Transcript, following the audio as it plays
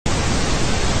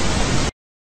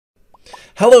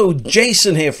Hello,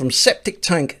 Jason here from Septic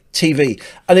Tank TV,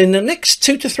 and in the next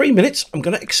 2 to 3 minutes I'm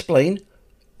going to explain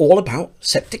all about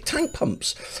septic tank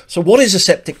pumps. So what is a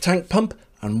septic tank pump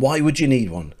and why would you need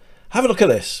one? Have a look at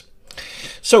this.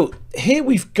 So here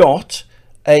we've got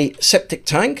a septic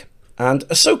tank and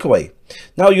a soakaway.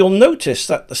 Now you'll notice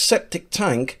that the septic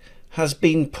tank has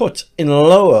been put in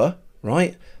lower,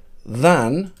 right,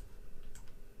 than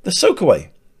the soakaway.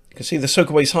 You can see the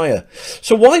soakaway is higher.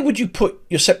 So why would you put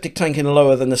your septic tank in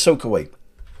lower than the soakaway?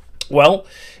 Well,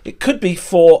 it could be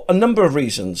for a number of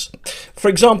reasons. For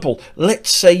example,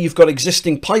 let's say you've got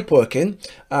existing pipework in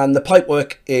and the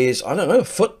pipework is, I don't know, a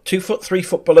foot, 2 foot, 3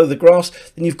 foot below the grass.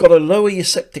 Then you've got to lower your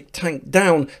septic tank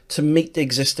down to meet the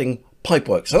existing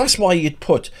pipework. So that's why you'd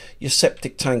put your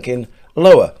septic tank in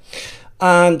lower.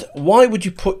 And why would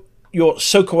you put your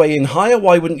soakaway in higher?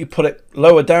 Why wouldn't you put it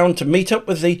lower down to meet up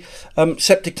with the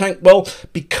septic tank? Well,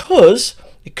 because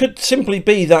it could simply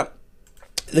be that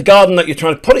the garden that you're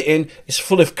trying to put it in is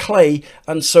full of clay,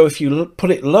 and so if you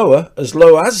put it lower, as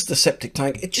low as the septic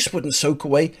tank, it just wouldn't soak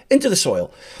away into the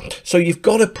soil. So you've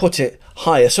got to put it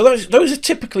higher. So those are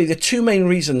typically the two main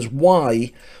reasons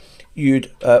why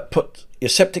you'd put your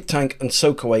septic tank and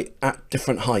soakaway at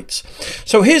different heights.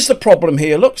 So here's the problem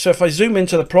here. Look, so if I zoom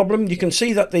into the problem, you can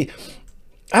see that the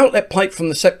outlet pipe from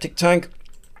the septic tank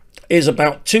is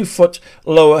about 2 foot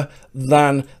lower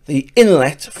than the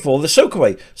inlet for the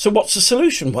soakaway. So what's the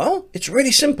solution? Well, it's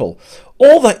really simple.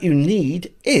 All that you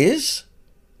need is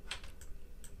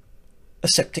a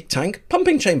septic tank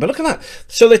pumping chamber. Look at that.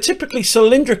 So they're typically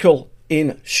cylindrical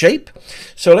in shape.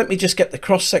 So let me just get the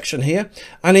cross section here,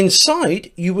 and inside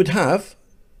you would have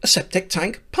a septic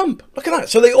tank pump. Look at that.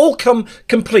 So they all come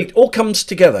complete, all comes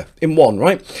together in one,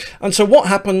 right? And so what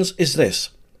happens is this: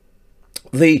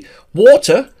 the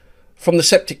water from the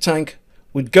septic tank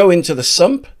would go into the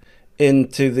sump,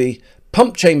 into the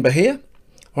pump chamber here,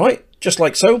 right, just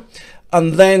like so,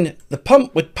 and then the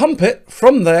pump would pump it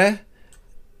from there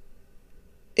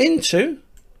into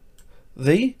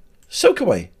the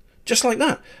soakaway, just like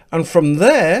that. And from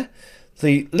there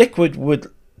the liquid would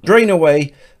drain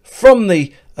away from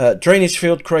the drainage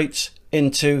field crates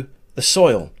into the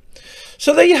soil.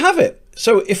 So there you have it.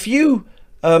 So if you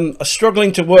are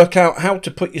struggling to work out how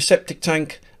to put your septic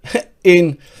tank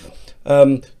in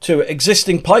to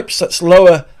existing pipes that's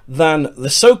lower than the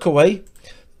soakaway,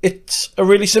 it's a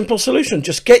really simple solution.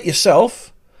 Just get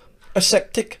yourself a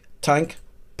septic tank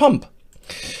pump.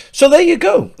 So there you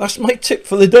go. That's my tip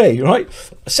for the day, right?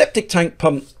 A septic tank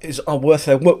pump are worth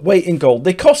their weight in gold.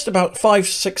 They cost about 500,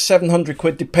 600, 700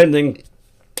 quid depending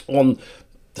on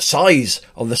the size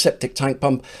of the septic tank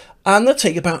pump, and they'll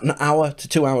take about an hour to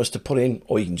 2 hours to put in,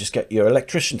 or you can just get your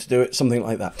electrician to do it, something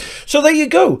like that. So there you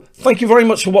go. Thank you very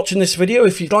much for watching this video.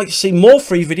 If you'd like to see more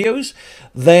free videos,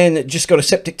 then just go to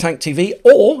Septic Tank TV,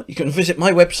 or you can visit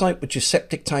my website, which is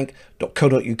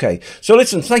septictank.co.uk. So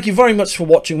listen, thank you very much for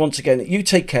watching once again. You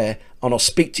take care, and I'll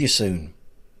speak to you soon.